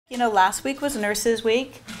You know, last week was Nurses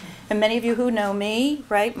Week, and many of you who know me,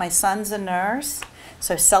 right, my son's a nurse,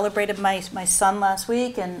 so I celebrated my son last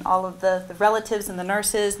week and all of the relatives and the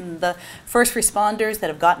nurses and the first responders that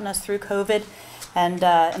have gotten us through COVID, and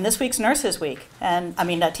this week's Nurses Week, and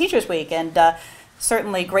Teachers Week, and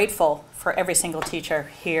certainly grateful for every single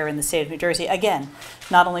teacher here in the state of New Jersey. Again,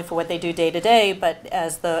 not only for what they do day to day, but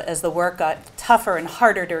as the work got tougher and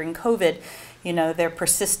harder during COVID, you know, their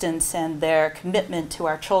persistence and their commitment to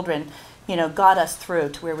our children, you know, got us through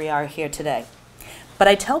to where we are here today. But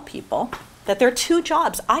I tell people that there are two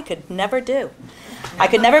jobs I could never do. I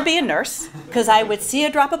could never be a nurse because I would see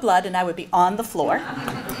a drop of blood and I would be on the floor.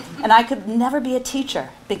 And I could never be a teacher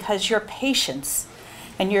because your patience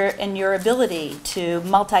and your ability to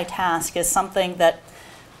multitask is something that,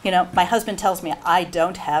 you know, my husband tells me I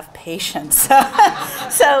don't have patience.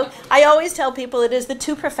 So I always tell people it is the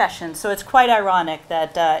two professions. So it's quite ironic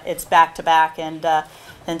that it's back to back, and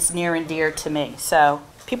it's near and dear to me. So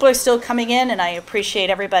people are still coming in, and I appreciate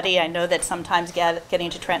everybody. I know that sometimes getting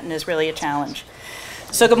to Trenton is really a challenge.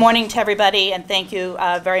 So good morning to everybody, and thank you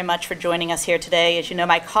very much for joining us here today. As you know,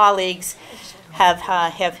 my colleagues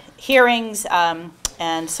have hearings,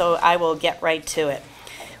 and so I will get right to it.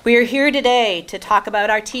 We are here today to talk about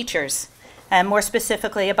our teachers, and more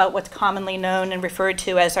specifically about what's commonly known and referred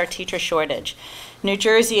to as our teacher shortage. New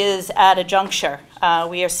Jersey is at a juncture.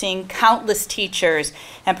 We are seeing countless teachers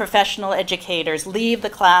and professional educators leave the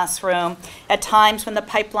classroom at times when the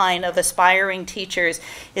pipeline of aspiring teachers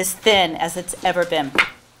is thin as it's ever been.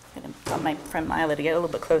 I'm going to tell my friend Mila to get a little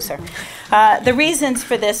bit closer. The reasons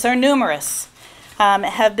for this are numerous.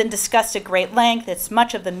 Have been discussed at great length. It's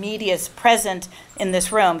much of the media is present in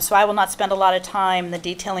this room, so I will not spend a lot of time in the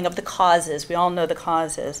detailing of the causes. We all know the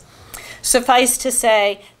causes. Suffice to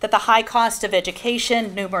say that the high cost of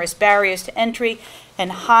education, numerous barriers to entry,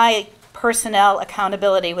 and high personnel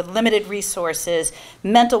accountability with limited resources,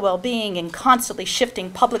 mental well-being, and constantly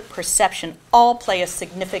shifting public perception all play a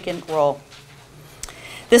significant role.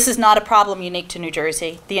 This is not a problem unique to New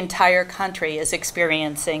Jersey. The entire country is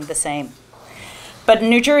experiencing the same. But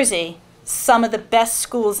in New Jersey, some of the best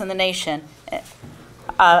schools in the nation,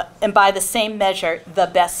 and by the same measure, the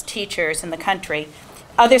best teachers in the country,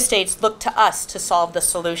 other states look to us to solve the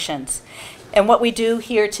solutions. And what we do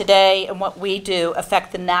here today and what we do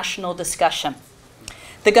affect the national discussion.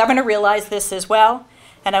 The governor realized this as well,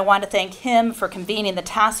 and I want to thank him for convening the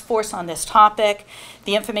task force on this topic.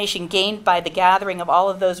 The information gained by the gathering of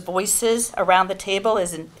all of those voices around the table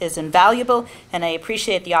is invaluable, and I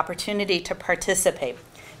appreciate the opportunity to participate.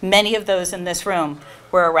 Many of those in this room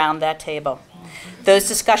were around that table. Those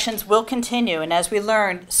discussions will continue, and as we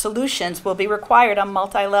learn, solutions will be required on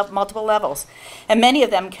multiple levels, and many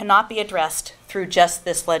of them cannot be addressed through just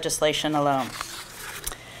this legislation alone.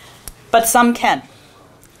 But some can.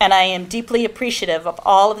 And I am deeply appreciative of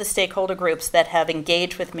all of the stakeholder groups that have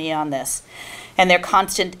engaged with me on this. And their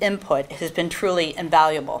constant input has been truly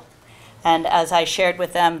invaluable. And as I shared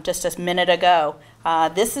with them just a minute ago,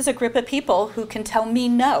 this is a group of people who can tell me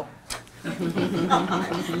no.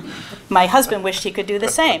 My husband wished he could do the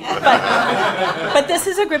same. But this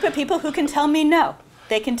is a group of people who can tell me no.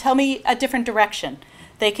 They can tell me a different direction.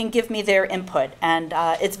 They can give me their input, and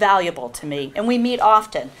it's valuable to me. And we meet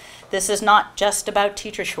often. This is not just about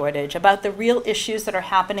teacher shortage, about the real issues that are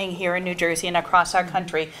happening here in New Jersey and across our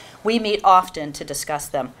country. We meet often to discuss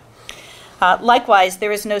them. Likewise,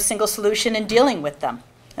 there is no single solution in dealing with them.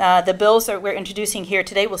 The bills that we're introducing here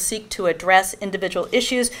today will seek to address individual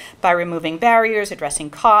issues by removing barriers, addressing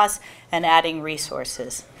costs, and adding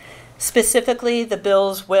resources. Specifically, the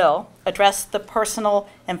bills will address the personal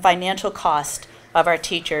and financial cost of our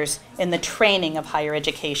teachers in the training of higher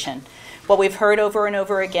education. What we've heard over and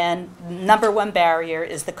over again, number one barrier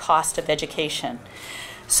is the cost of education.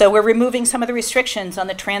 So we're removing some of the restrictions on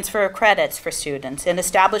the transfer of credits for students and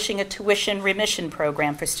establishing a tuition remission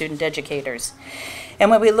program for student educators. And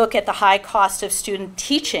when we look at the high cost of student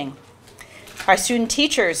teaching, our student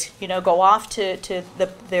teachers, you know, go off to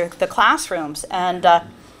the classrooms and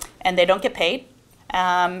they don't get paid,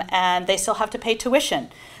 and they still have to pay tuition.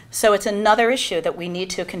 So it's another issue that we need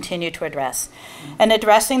to continue to address. And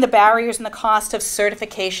addressing the barriers and the cost of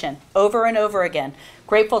certification over and over again.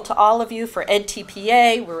 Grateful to all of you for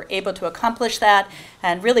EdTPA. We were able to accomplish that,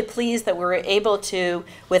 and really pleased that we were able to,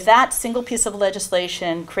 with that single piece of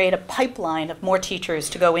legislation, create a pipeline of more teachers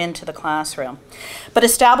to go into the classroom. But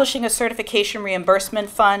establishing a certification reimbursement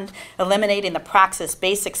fund, eliminating the Praxis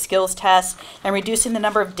basic skills test, and reducing the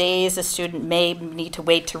number of days a student may need to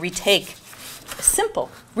wait to retake simple,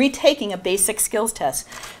 retaking a basic skills test.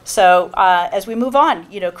 So as we move on,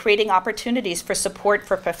 creating opportunities for support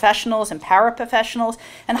for professionals and paraprofessionals,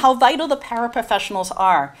 and how vital the paraprofessionals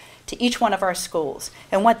are to each one of our schools,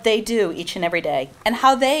 and what they do each and every day, and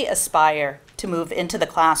how they aspire to move into the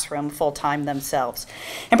classroom full-time themselves,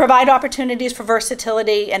 and provide opportunities for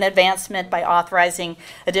versatility and advancement by authorizing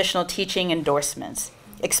additional teaching endorsements,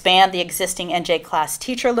 expand the existing NJ class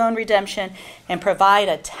teacher loan redemption, and provide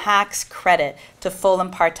a tax credit to full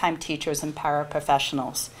and part-time teachers and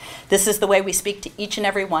paraprofessionals. This is the way we speak to each and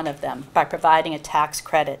every one of them, by providing a tax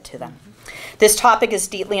credit to them. This topic is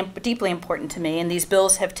deeply important to me, and these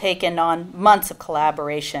bills have taken on months of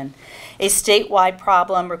collaboration. A statewide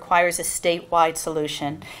problem requires a statewide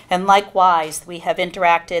solution, and likewise, we have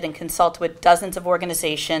interacted and consulted with dozens of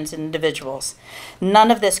organizations and individuals.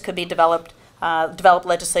 None of this could be develop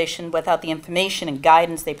legislation without the information and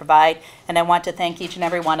guidance they provide, and I want to thank each and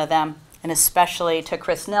every one of them, and especially to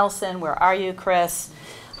Chris Nelson. Where are you, Chris?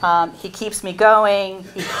 He keeps me going.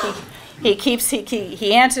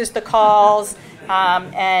 He answers the calls,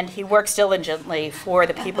 and he works diligently for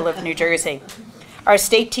the people of New Jersey. Our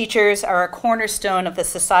state teachers are a cornerstone of the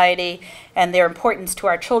society, and their importance to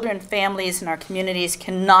our children, families, and our communities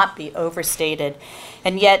cannot be overstated,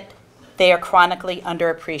 and yet they are chronically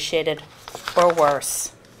underappreciated, or worse.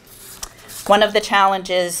 One of the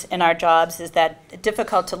challenges in our jobs is that it's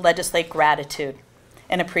difficult to legislate gratitude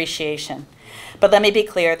and appreciation. But let me be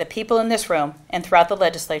clear, the people in this room and throughout the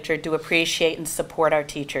legislature do appreciate and support our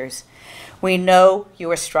teachers. We know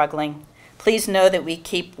you are struggling. Please know that we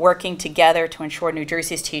keep working together to ensure New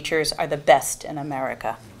Jersey's teachers are the best in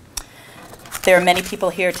America. There are many people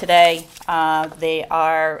here today. They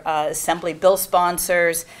are Assembly bill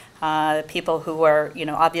sponsors, people who are,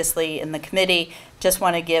 obviously in the committee. Just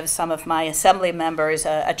want to give some of my Assembly members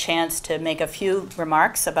a chance to make a few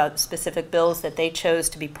remarks about specific bills that they chose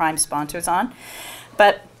to be prime sponsors on.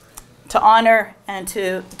 But to honor and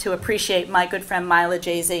to appreciate my good friend Myla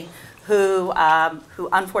Jay-Z, who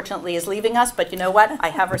unfortunately is leaving us, but you know what? I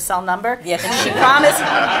have her cell number. Yes.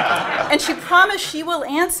 And she promised she will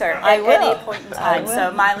answer at any point in time.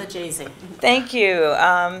 So Myla Jay-Z. Thank you.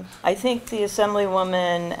 I think the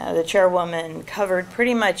Assemblywoman, the Chairwoman, covered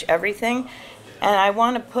pretty much everything. And I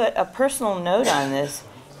want to put a personal note on this.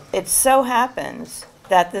 It so happens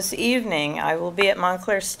that this evening I will be at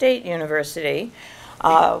Montclair State University,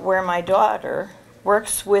 where my daughter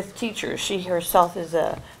works with teachers. She herself is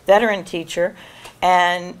a veteran teacher,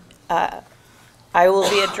 and I will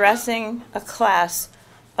be addressing a class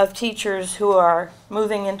of teachers who are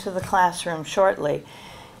moving into the classroom shortly.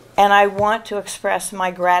 And I want to express my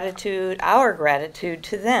gratitude, our gratitude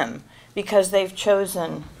to them, because they've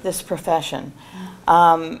chosen this profession.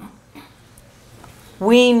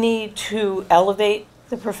 We need to elevate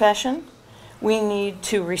the profession, we need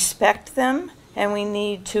to respect them, and we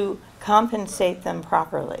need to compensate them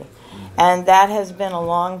properly. And that has been a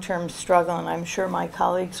long-term struggle, and I'm sure my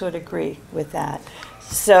colleagues would agree with that.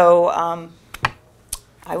 So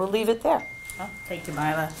I will leave it there. Oh, thank you,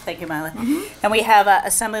 Myla. Thank you, Myla. And we have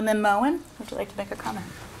Assemblyman Moen. Would you like to make a comment?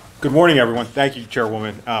 Good morning, everyone. Thank you,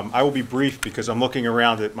 Chairwoman. I will be brief because I'm looking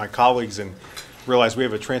around at my colleagues and realize we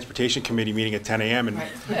have a Transportation Committee meeting at 10 a.m. and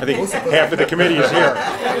I think half of the committee is here.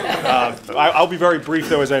 I'll be very brief,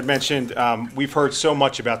 though. As I mentioned, we've heard so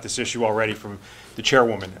much about this issue already from the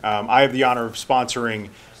Chairwoman. I have the honor of sponsoring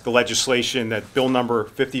the legislation that Bill number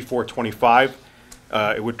 5425.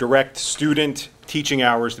 It would direct student teaching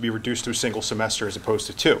hours to be reduced to a single semester as opposed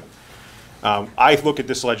to two. I look at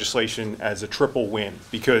this legislation as a triple win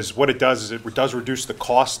because what it does is it does reduce the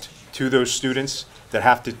cost to those students that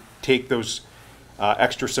have to take those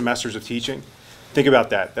extra semesters of teaching. Think about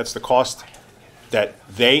that. That's the cost that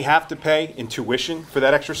they have to pay in tuition for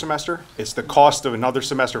that extra semester. It's the cost of another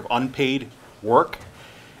semester of unpaid work.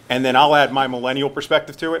 And then I'll add my millennial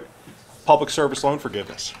perspective to it, public service loan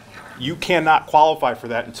forgiveness. You cannot qualify for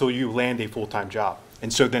that until you land a full-time job.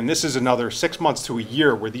 And so then this is another 6 months to a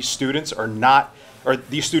year where these students are not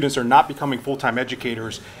becoming full-time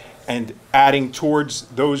educators and adding towards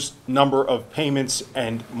those number of payments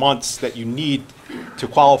and months that you need to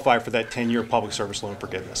qualify for that 10-year public service loan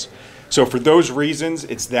forgiveness. So for those reasons,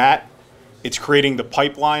 it's creating the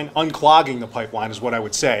pipeline, unclogging the pipeline is what I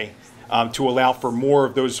would say, to allow for more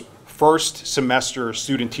of those first semester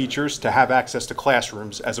student teachers to have access to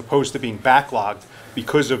classrooms as opposed to being backlogged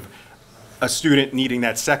because of a student needing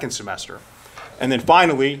that second semester. And then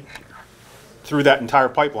finally, through that entire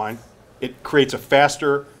pipeline, it creates a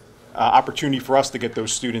faster opportunity for us to get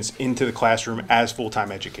those students into the classroom as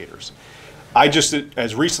full-time educators. I just,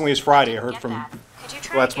 as recently as Friday, I heard from... Could you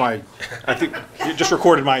that's my, I think you just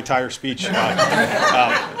recorded my entire speech.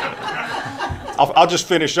 I'll just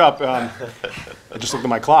finish up. I just looked at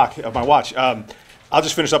my clock, my watch. I'll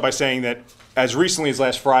just finish up by saying that as recently as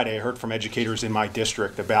last Friday, I heard from educators in my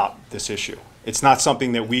district about this issue. It's not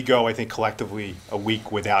something that we go, I think, collectively a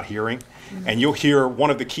week without hearing. And you'll hear one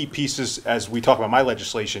of the key pieces as we talk about my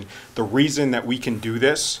legislation. The reason that we can do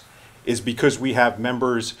this is because we have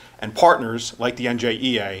members and partners like the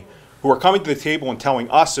NJEA who are coming to the table and telling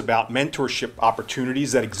us about mentorship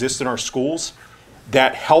opportunities that exist in our schools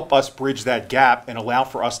that help us bridge that gap and allow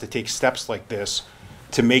for us to take steps like this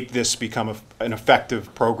to make this become an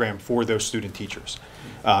effective program for those student teachers.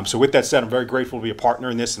 So with that said, I'm very grateful to be a partner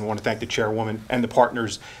in this and want to thank the chairwoman and the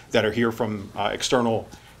partners that are here from external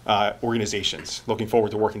organizations. Looking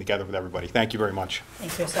forward to working together with everybody. Thank you very much.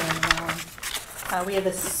 Thank you, Senator Allen. We have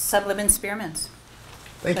Assemblywoman Spearmans.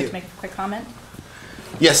 Thank you. Like to make a quick comment?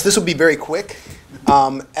 Yes, this will be very quick.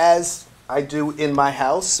 As I do in my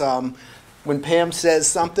house, when Pam says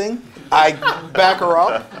something, I back her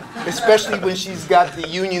up, especially when she's got the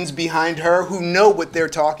unions behind her who know what they're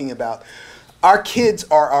talking about. Our kids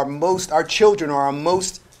are our children are our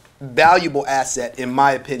most valuable asset, in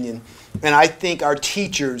my opinion. And I think our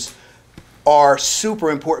teachers are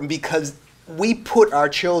super important because we put our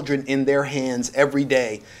children in their hands every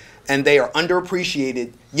day, and they are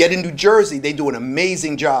underappreciated. Yet in New Jersey, they do an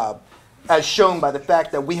amazing job, as shown by the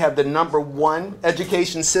fact that we have the #1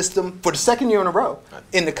 education system for the second year in a row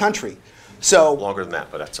in the country. So longer than that,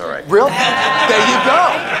 but that's all right. Really? There you go.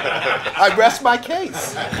 I rest my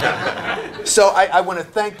case. So I want to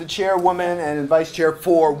thank the chairwoman and vice chair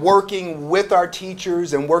for working with our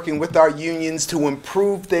teachers and working with our unions to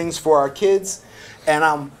improve things for our kids.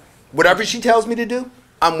 And whatever she tells me to do,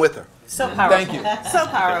 I'm with her. So powerful. Thank you. So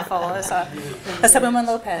powerful. Assemblywoman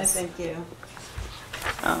Lopez. Thank you.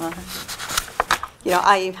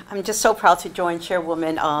 I'm just so proud to join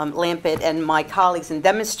Chairwoman Lampitt and my colleagues in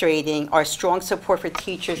demonstrating our strong support for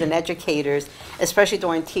teachers and educators, especially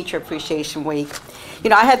during Teacher Appreciation Week.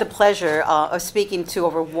 I had the pleasure of speaking to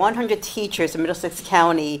over 100 teachers in Middlesex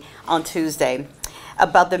County on Tuesday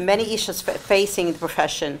about the many issues facing the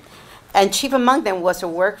profession, and chief among them was a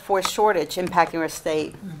workforce shortage impacting our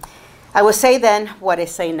state. I will say then what I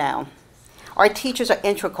say now. Our teachers are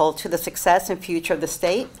integral to the success and future of the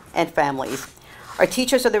state and families. Our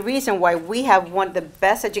teachers are the reason why we have one of the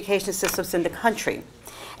best education systems in the country.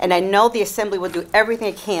 And I know the Assembly will do everything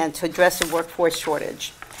it can to address the workforce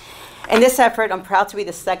shortage. In this effort, I'm proud to be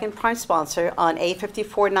the second prime sponsor on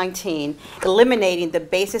A5419, eliminating the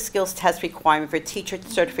basic skills test requirement for teacher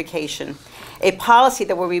certification, a policy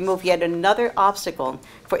that will remove yet another obstacle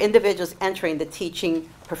for individuals entering the teaching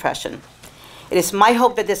profession. It is my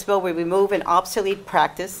hope that this bill will remove an obsolete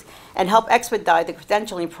practice and help expedite the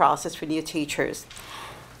credentialing process for new teachers.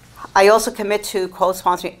 I also commit to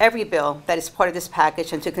co-sponsoring every bill that is part of this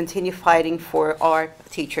package and to continue fighting for our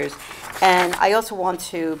teachers. And I also want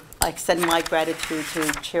to extend my gratitude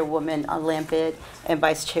to Chairwoman Lampitt and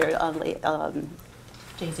Vice Chair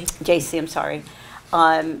JC. I'm sorry.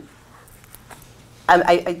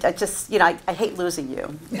 I just, I hate losing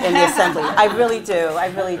you in the Assembly. I really do.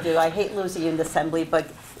 I hate losing you in the Assembly, but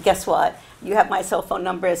guess what? You have my cell phone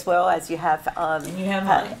number as well as you have. And you have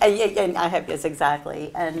mine. And I have, yes,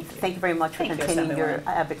 exactly. And thank you very much for continuing your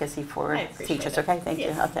advocacy for teachers. Okay, thank you.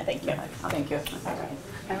 Okay. Thank you. Thank you.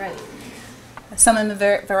 All right.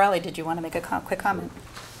 Assemblywoman Varelli, did you want to make a quick comment?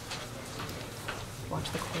 Watch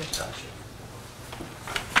the cord.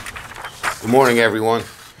 Good morning, everyone.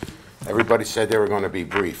 Everybody said they were going to be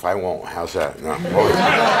brief. I won't. How's that? No.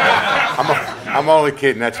 I'm only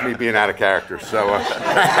kidding. That's me being out of character. So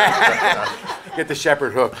get the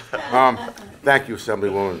shepherd hook. Thank you,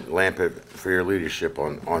 Assemblywoman Lampitt, for your leadership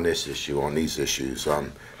on this issue, on these issues.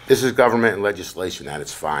 This is government and legislation at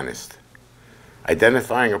its finest.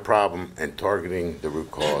 Identifying a problem and targeting the root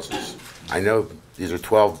causes. I know these are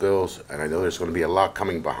 12 bills, and I know there's going to be a lot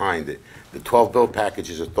coming behind it. The 12-bill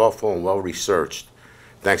packages are thoughtful and well-researched,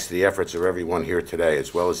 thanks to the efforts of everyone here today,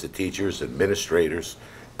 as well as the teachers, administrators,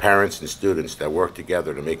 parents, and students that work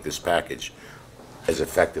together to make this package as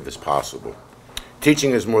effective as possible.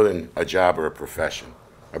 Teaching is more than a job or a profession.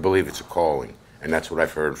 I believe it's a calling, and that's what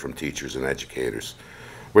I've heard from teachers and educators.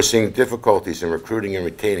 We're seeing difficulties in recruiting and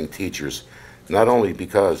retaining teachers, not only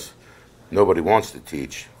because nobody wants to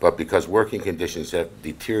teach, but because working conditions have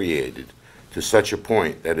deteriorated to such a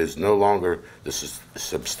point that it is no longer the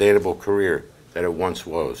sustainable career that it once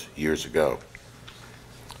was years ago.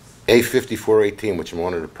 A5418, which I'm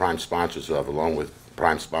one of the prime sponsors of, along with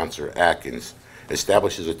prime sponsor Atkins,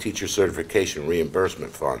 establishes a teacher certification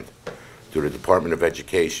reimbursement fund to the Department of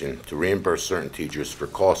Education to reimburse certain teachers for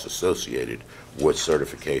costs associated with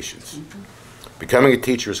certifications. Becoming a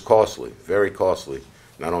teacher is costly, very costly,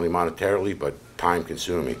 not only monetarily, but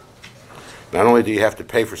time-consuming. Not only do you have to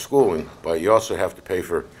pay for schooling, but you also have to pay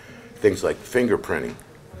for things like fingerprinting,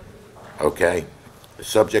 okay,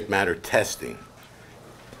 subject matter testing.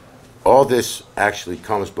 All this actually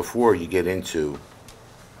comes before you get into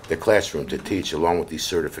the classroom to teach along with these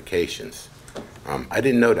certifications. I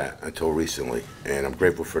didn't know that until recently, and I'm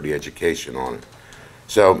grateful for the education on it.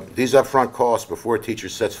 So these upfront costs before a teacher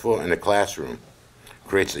sets foot in the classroom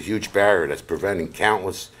creates a huge barrier that's preventing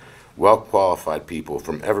countless well-qualified people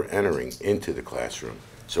from ever entering into the classroom.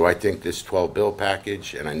 So I think this 12 bill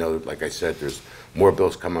package, and I know, like I said, there's more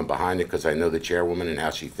bills coming behind it because I know the chairwoman and how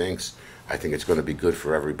she thinks. I think it's going to be good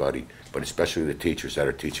for everybody, but especially the teachers that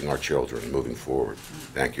are teaching our children moving forward.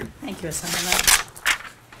 Thank you. Thank you, Assemblywoman.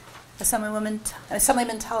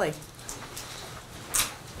 Assemblyman Tully.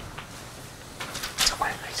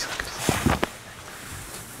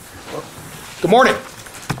 Good morning.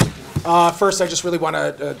 First, I just really want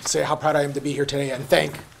to say how proud I am to be here today and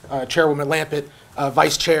thank Chairwoman Lampitt,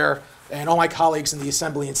 Vice Chair, and all my colleagues in the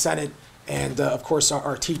Assembly and Senate, and of course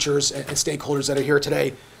our teachers and stakeholders that are here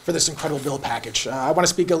today for this incredible bill package. I want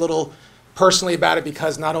to speak a little personally about it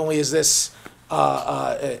because not only is this,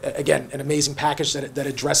 again, an amazing package that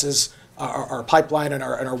addresses our pipeline and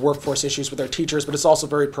our workforce issues with our teachers, but it's also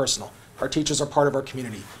very personal. Our teachers are part of our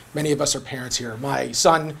community. Many of us are parents here. My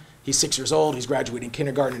son, he's 6 years old. He's graduating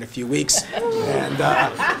kindergarten in a few weeks. And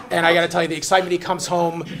I got to tell you, the excitement he comes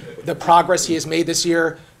home, the progress he has made this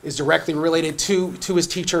year is directly related to his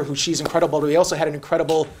teacher, who she's incredible. We also had an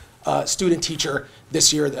incredible student teacher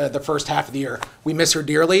this year, the first half of the year. We miss her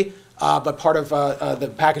dearly, but part of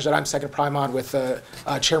the package that I'm second prime on with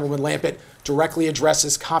Chairwoman Lampitt directly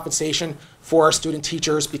addresses compensation for our student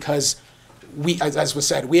teachers because we, as was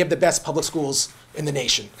said, we have the best public schools in the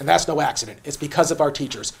nation, and that's no accident. It's because of our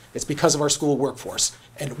teachers. It's because of our school workforce.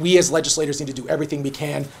 And we as legislators need to do everything we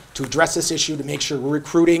can to address this issue to make sure we're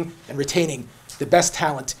recruiting and retaining the best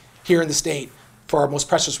talent here in the state for our most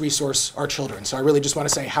precious resource, our children. So I really just want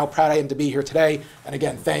to say how proud I am to be here today. And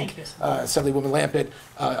again, thank Assemblywoman Lampitt,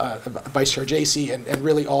 Vice Chair Jacey, and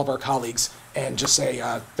really all of our colleagues. And just say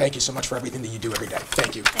thank you so much for everything that you do every day.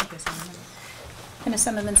 Thank you. Thank you, Assemblyman. And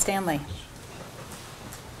Assemblyman Stanley.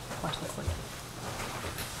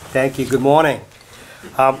 Thank you. Good morning.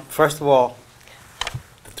 First of all,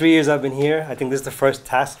 the 3 years I've been here, I think this is the first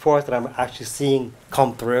task force that I'm actually seeing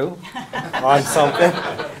come through on something.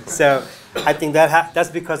 So I think that's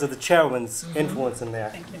because of the chairwoman's influence in there.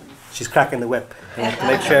 Thank you. She's cracking the whip, you know, to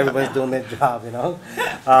make sure everyone's doing their job, you know.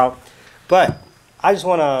 But I just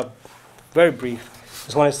want to, very brief,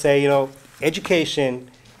 just want to say, you know,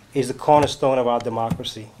 education is the cornerstone of our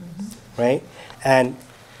democracy, right? And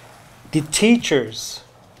the teachers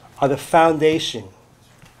are the foundation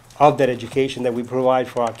of that education that we provide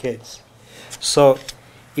for our kids. So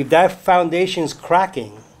if that foundation is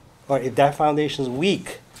cracking, or if that foundation is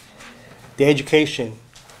weak, the education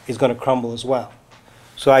is going to crumble as well.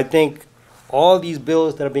 So I think all these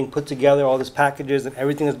bills that are being put together, all these packages and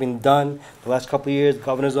everything that's been done the last couple of years,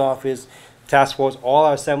 governor's office, task force, all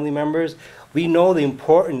our assembly members, we know the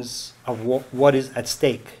importance of what is at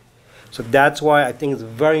stake. So that's why I think it's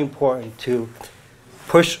very important to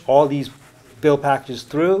push all these bill packages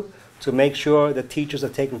through to make sure that teachers are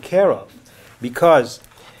taken care of. Because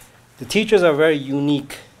the teachers are a very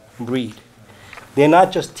unique breed. They're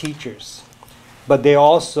not just teachers, but they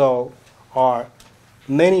also are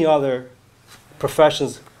many other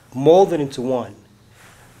professions molded into one.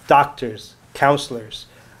 Doctors, counselors,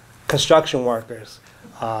 construction workers.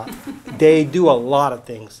 They do a lot of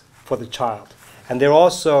things for the child. And they're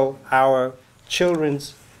also our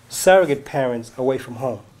children's surrogate parents away from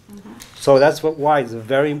home. So that's why it's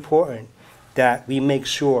very important that we make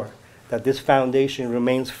sure that this foundation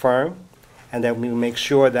remains firm and that we make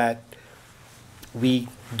sure that we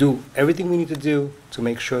do everything we need to do to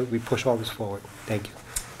make sure we push all this forward. Thank you.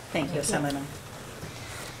 Thank you, Assemblyman.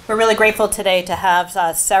 We're really grateful today to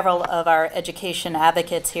have several of our education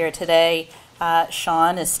advocates here today.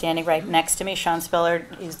 Sean is standing right next to me. Sean Spiller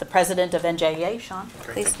is the president of NJEA. Sean,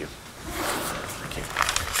 Great, please. thank you. Thank you.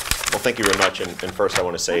 Well, thank you very much. And first, I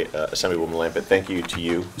want to say, Assemblywoman Lampitt, thank you to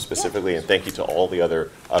you specifically, and thank you to all the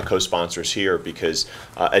other co-sponsors here, because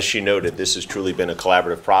as she noted, this has truly been a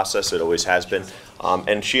collaborative process. It always has been.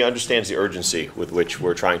 And she understands the urgency with which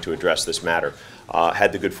we're trying to address this matter.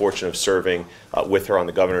 Had the good fortune of serving with her on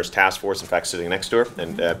the governor's task force, in fact, sitting next to her,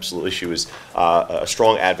 and absolutely she was a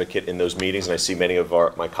strong advocate in those meetings, and I see many of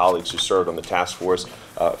my colleagues who served on the task force,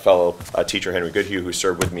 fellow teacher Henry Goodhue, who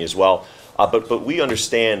served with me as well. But we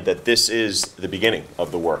understand that this is the beginning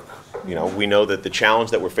of the work. You know, we know that the challenge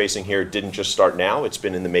that we're facing here didn't just start now. It's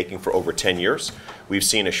been in the making for over 10 years. We've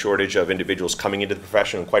seen a shortage of individuals coming into the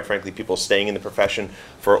profession and, quite frankly, people staying in the profession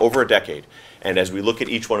for over a decade. And as we look at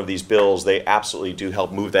each one of these bills, they absolutely do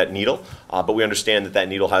help move that needle. But we understand that that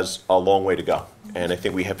needle has a long way to go. And I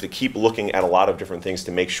think we have to keep looking at a lot of different things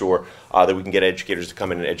to make sure that we can get educators to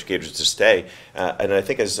come in and educators to stay. And I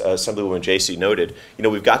think, as Assemblywoman J.C. noted, you know,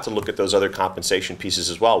 we've got to look at those other compensation pieces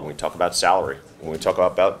as well when we talk about salary, when we talk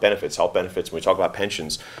about benefits, health benefits, when we talk about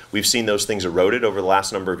pensions. We've seen those things eroded over the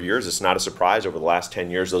last number of years. It's not a surprise. Over the last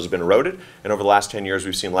 10 years, those have been eroded. And over the last 10 years,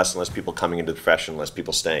 we've seen less and less people coming into the profession, less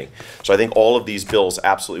people staying. So I think all of these bills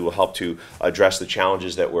absolutely will help to address the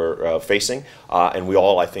challenges that we're facing. And we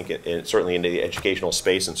all, I think, certainly in the educational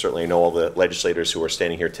space, and certainly I know all the legislators who are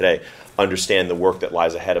standing here today, understand the work that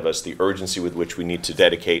lies ahead of us, the urgency with which we need to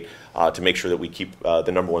dedicate to make sure that we keep the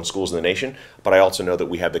 #1 schools in the nation. But I also know that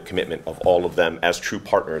we have the commitment of all of them as true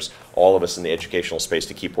partners, all of us in the educational space,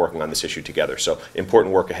 to keep working on this issue together. So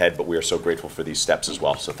important work ahead, but we are so grateful for these steps as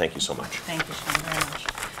well. So thank you so much. Thank you, Sean, very much.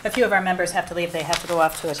 A few of our members have to leave. They have to go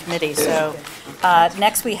off to a committee. So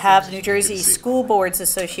next we have the New Jersey School Boards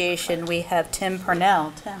Association. We have Tim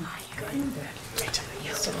Purnell. Tim.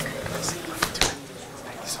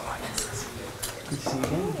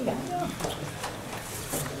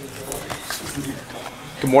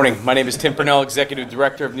 Good morning. My name is Tim Purnell, Executive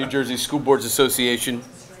Director of New Jersey School Boards Association,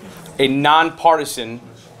 a nonpartisan,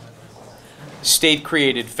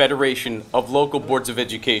 state-created federation of local boards of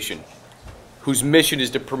education, whose mission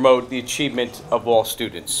is to promote the achievement of all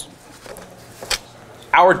students.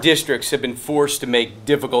 Our districts have been forced to make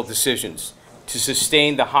difficult decisions to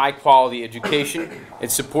sustain the high-quality education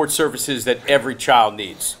and support services that every child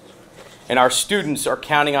needs. And our students are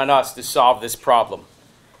counting on us to solve this problem.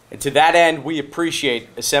 And to that end, we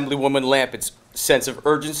appreciate Assemblywoman Lampitt's sense of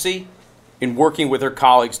urgency in working with her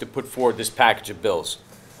colleagues to put forward this package of bills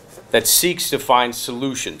that seeks to find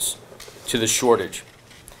solutions to the shortage.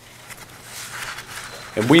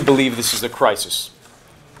 And we believe this is a crisis.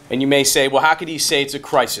 And you may say, well, how could he say it's a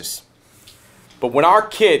crisis? But when our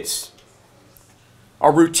kids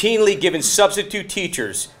are routinely given substitute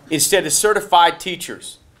teachers instead of certified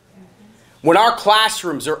teachers, when our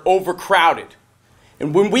classrooms are overcrowded,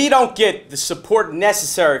 and when we don't get the support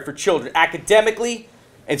necessary for children academically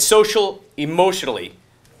and social, emotionally,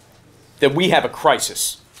 then we have a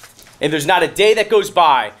crisis. And there's not a day that goes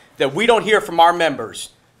by that we don't hear from our members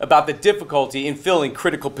about the difficulty in filling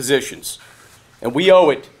critical positions. And we owe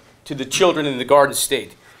it to the children in the Garden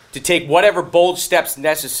State to take whatever bold steps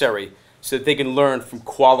necessary so that they can learn from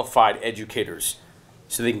qualified educators,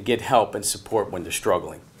 so they can get help and support when they're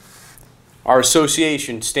struggling. Our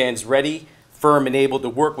association stands ready, firm, and able to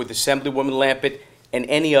work with Assemblywoman Lampitt and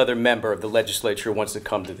any other member of the legislature who wants to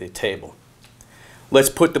come to the table. Let's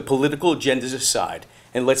put the political agendas aside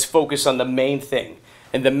and let's focus on the main thing.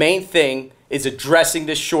 And the main thing is addressing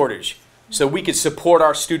this shortage so we can support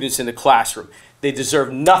our students in the classroom. They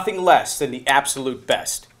deserve nothing less than the absolute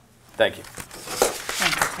best. Thank you.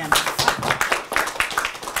 Thank you, Tim.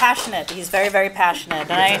 Passionate. He's very, very passionate.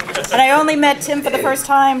 And I only met Tim for the first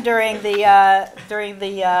time during the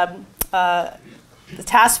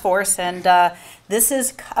task force, and this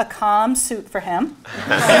is a calm suit for him.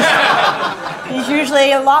 He's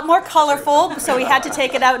usually a lot more colorful, so we had to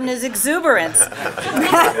take it out in his exuberance.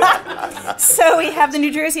 So we have the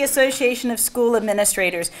New Jersey Association of School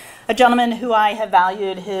Administrators, a gentleman who I have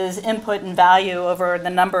valued his input and value over the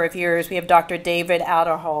number of years. We have Dr. David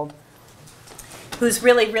Outerhold, who's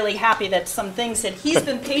really, really happy that some things that he's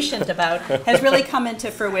been patient about has really come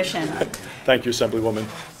into fruition. Thank you, Assemblywoman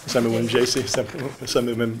J.C.,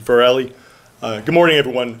 Assemblywoman Farrelly. Good morning,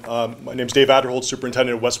 everyone. My name is Dave Adderhold,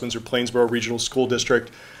 Superintendent of West Windsor-Plainsboro Regional School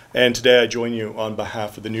District, and today I join you on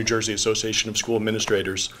behalf of the New Jersey Association of School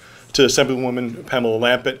Administrators. To Assemblywoman Pamela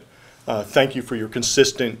Lampitt, thank you for your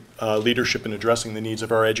consistent leadership in addressing the needs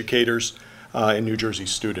of our educators and New Jersey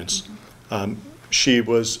students. She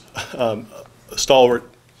was a stalwart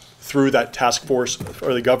through that task force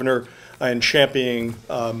for the governor and championing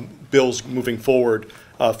bills moving forward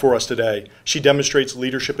for us today. She demonstrates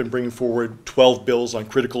leadership in bringing forward 12 bills on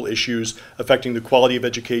critical issues affecting the quality of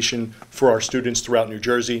education for our students throughout New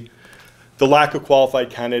Jersey. The lack of qualified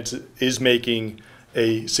candidates is making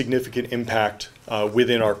a significant impact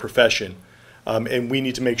within our profession, and we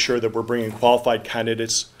need to make sure that we're bringing qualified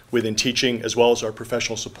candidates within teaching as well as our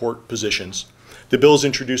professional support positions. The bills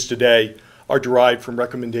introduced today are derived from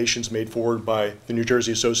recommendations made forward by the New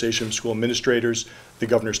Jersey Association of School Administrators, the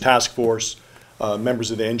Governor's Task Force, members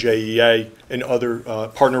of the NJEA, and other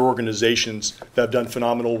partner organizations that have done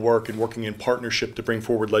phenomenal work in working in partnership to bring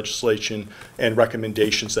forward legislation and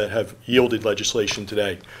recommendations that have yielded legislation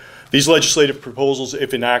today. These legislative proposals,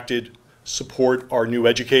 if enacted, support our new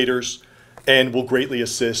educators and will greatly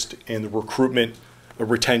assist in the recruitment,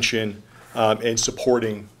 retention, and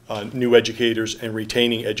supporting new educators and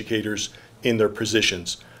retaining educators in their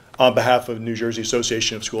positions. On behalf of New Jersey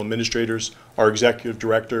Association of School Administrators, our Executive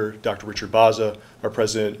Director, Dr. Richard Baza, our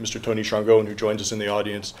President, Mr. Tony Trangone, who joins us in the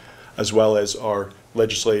audience, as well as our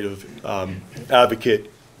legislative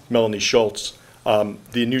advocate, Melanie Schultz.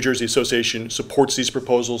 The New Jersey Association supports these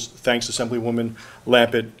proposals. Thanks Assemblywoman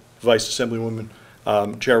Lampitt, Vice Assemblywoman,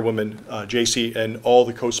 Chairwoman JC, and all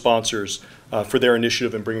the co-sponsors for their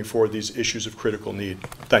initiative in bringing forward these issues of critical need.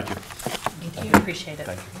 Thank you. Thank you. Appreciate it.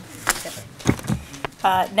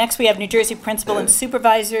 Next, we have New Jersey Principal and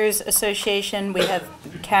Supervisors Association. We have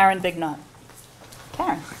Karen Bignott.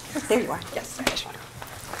 Karen, there you are. Yes.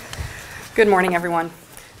 Good morning, everyone.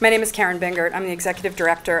 My name is Karen Bingert. I'm the Executive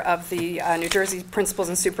Director of the New Jersey Principals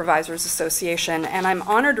and Supervisors Association, and I'm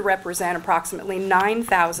honored to represent approximately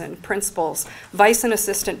 9,000 principals, vice and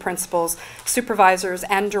assistant principals, supervisors,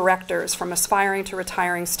 and directors from aspiring to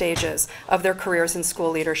retiring stages of their careers in school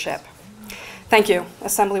leadership. Thank you,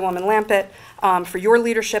 Assemblywoman Lampitt, for your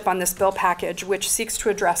leadership on this bill package, which seeks to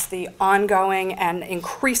address the ongoing and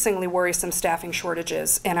increasingly worrisome staffing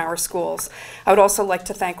shortages in our schools. I would also like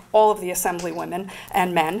to thank all of the Assemblywomen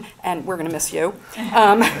and men, and we're going to miss you,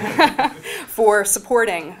 for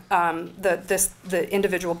supporting the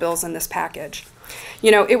individual bills in this package.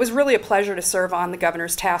 You know, it was really a pleasure to serve on the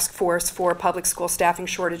Governor's Task Force for Public School Staffing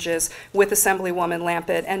Shortages with Assemblywoman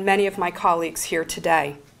Lampitt and many of my colleagues here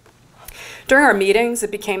today. During our meetings,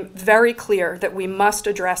 it became very clear that we must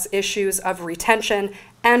address issues of retention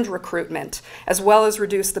and recruitment, as well as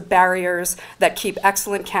reduce the barriers that keep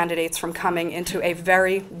excellent candidates from coming into a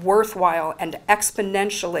very worthwhile and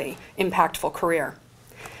exponentially impactful career.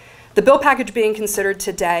 The bill package being considered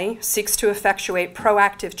today seeks to effectuate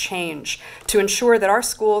proactive change to ensure that our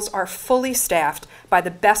schools are fully staffed by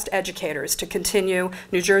the best educators to continue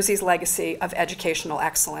New Jersey's legacy of educational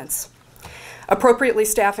excellence. Appropriately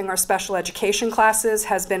staffing our special education classes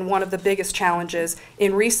has been one of the biggest challenges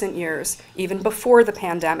in recent years, even before the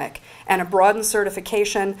pandemic, and a broadened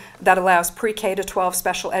certification that allows pre-K to 12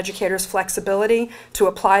 special educators flexibility to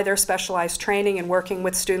apply their specialized training in working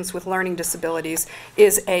with students with learning disabilities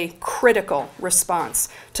is a critical response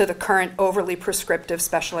to the current overly prescriptive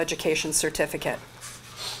special education certificate.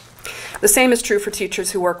 The same is true for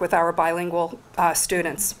teachers who work with our bilingual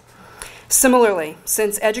students. Similarly,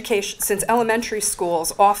 since elementary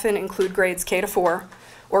schools often include grades K to 4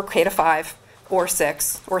 or K to 5 or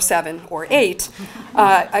 6 or 7 or 8,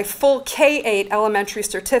 a full K-8 elementary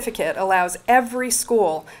certificate allows every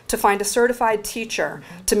school to find a certified teacher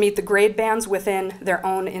to meet the grade bands within their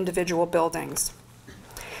own individual buildings.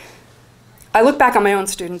 I look back on my own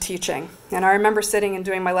student teaching, and I remember sitting and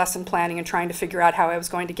doing my lesson planning and trying to figure out how I was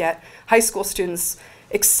going to get high school students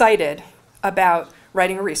excited about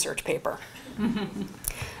writing a research paper. And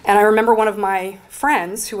I remember one of my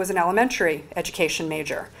friends who was an elementary education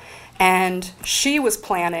major, and she was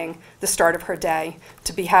planning the start of her day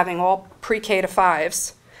to be having all pre-K to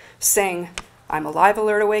 5s sing, "I'm alive,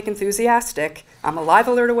 alert, awake, enthusiastic. I'm alive,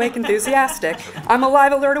 alert, awake, enthusiastic. I'm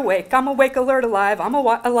alive, alert, awake. I'm awake, alert, alive. I'm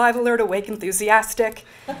alive, alert, awake, enthusiastic."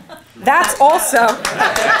 That's also,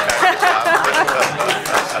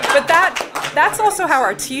 but that's also how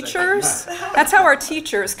our teachers,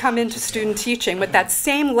 come into student teaching with that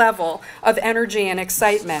same level of energy and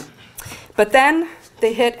excitement. But then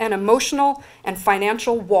they hit an emotional and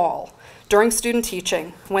financial wall during student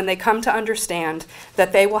teaching when they come to understand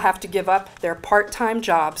that they will have to give up their part-time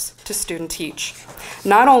jobs to student teach.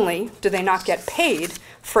 Not only do they not get paid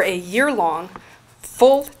for a year-long,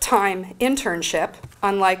 full-time internship,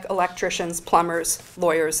 unlike electricians, plumbers,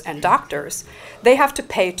 lawyers, and doctors, they have to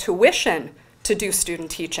pay tuition to do student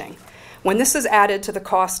teaching. When this is added to the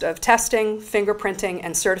cost of testing, fingerprinting,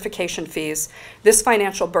 and certification fees, this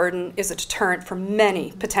financial burden is a deterrent for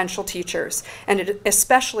many potential teachers, and it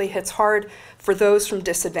especially hits hard for those from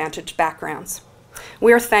disadvantaged backgrounds.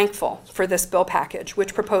 We are thankful for this bill package,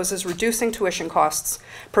 which proposes reducing tuition costs,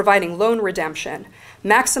 providing loan redemption,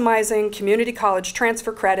 maximizing community college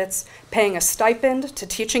transfer credits, paying a stipend to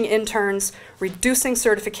teaching interns, reducing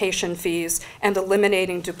certification fees, and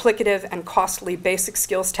eliminating duplicative and costly basic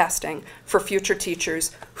skills testing for future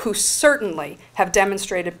teachers who certainly have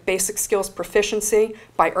demonstrated basic skills proficiency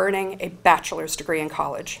by earning a bachelor's degree in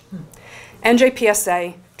college.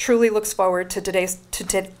 NJPSA truly looks forward to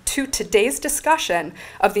today's discussion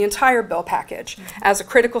of the entire bill package as a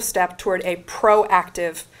critical step toward a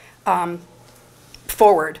proactive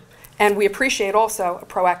forward. And we appreciate also a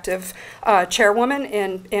proactive chairwoman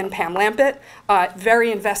in Pam Lampitt,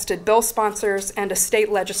 very invested bill sponsors, and a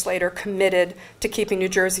state legislator committed to keeping New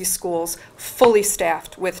Jersey schools fully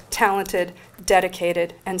staffed with talented,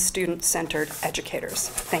 dedicated, and student-centered educators.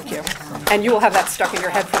 Thank you. And you will have that stuck in your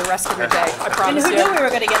head for the rest of your day, I promise And who knew we were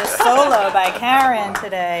going to get a solo by Karen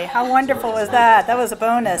today? How wonderful was that? That was a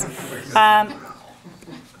bonus.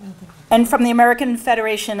 And from the American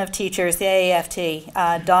Federation of Teachers, the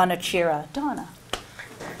AAFT, Donna Chira. Donna.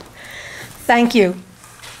 Thank you.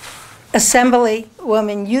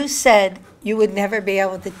 Assemblywoman, you said you would never be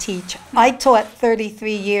able to teach. I taught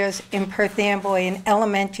 33 years in Perth Amboy in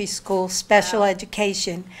elementary school special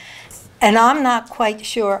education, and I'm not quite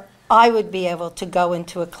sure I would be able to go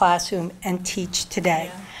into a classroom and teach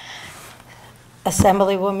today. Yeah.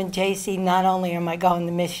 Assemblywoman JC, not only am I going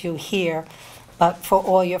to miss you here, but for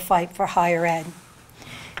all your fight for higher ed.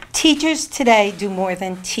 Teachers today do more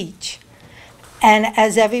than teach. And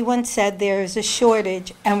as everyone said, there is a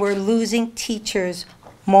shortage, and we're losing teachers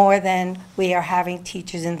more than we are having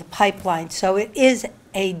teachers in the pipeline. So it is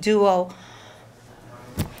a duo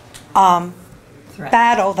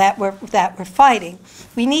battle that we're fighting.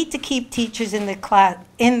 We need to keep teachers in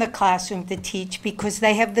the classroom to teach because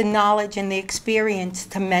they have the knowledge and the experience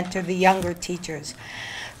to mentor the younger teachers.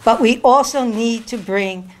 But we also need to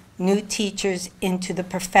bring new teachers into the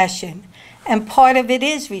profession. And part of it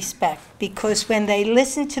is respect, because when they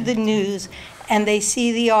listen to the news and they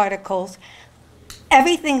see the articles,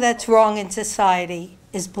 everything that's wrong in society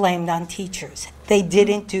is blamed on teachers. They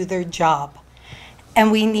didn't do their job.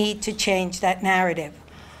 And we need to change that narrative.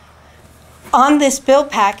 On this bill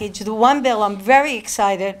package, the one bill I'm very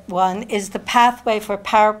excited one is the pathway for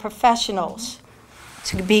paraprofessionals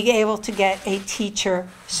to be able to get a teacher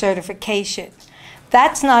certification.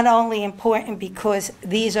 That's not only important because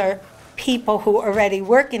these are people who already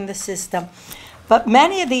work in the system, but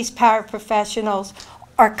many of these paraprofessionals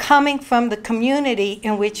are coming from the community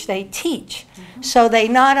in which they teach. Mm-hmm. So they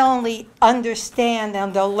not only understand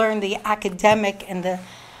and they'll learn the academic and the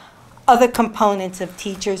other components of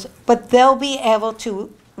teachers, but they'll be able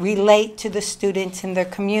to relate to the students in their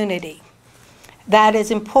community. That is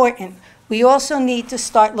important. We also need to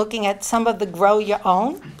start looking at some of the Grow Your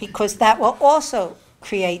Own, because that will also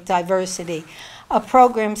create diversity. A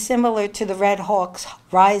program similar to the Red Hawks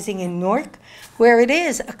Rising in Newark, where it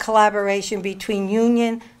is a collaboration between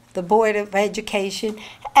Union, the Board of Education,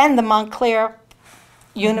 and the Montclair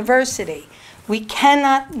University. We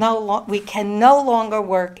can no longer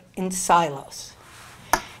work in silos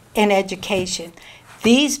in education.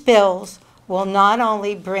 These bills will not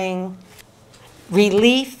only bring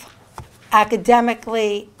relief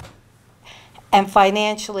academically and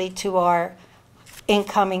financially to our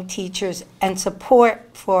incoming teachers and support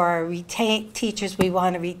for our teachers we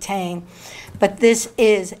want to retain, but this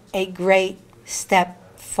is a great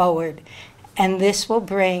step forward, and this will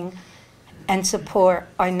bring and support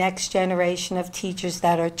our next generation of teachers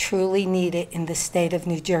that are truly needed in the state of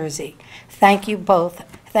New Jersey. Thank you both.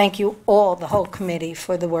 Thank you all, the whole committee,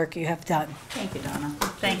 for the work you have done. Thank you, Donna.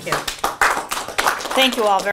 Thank you. Thank you all very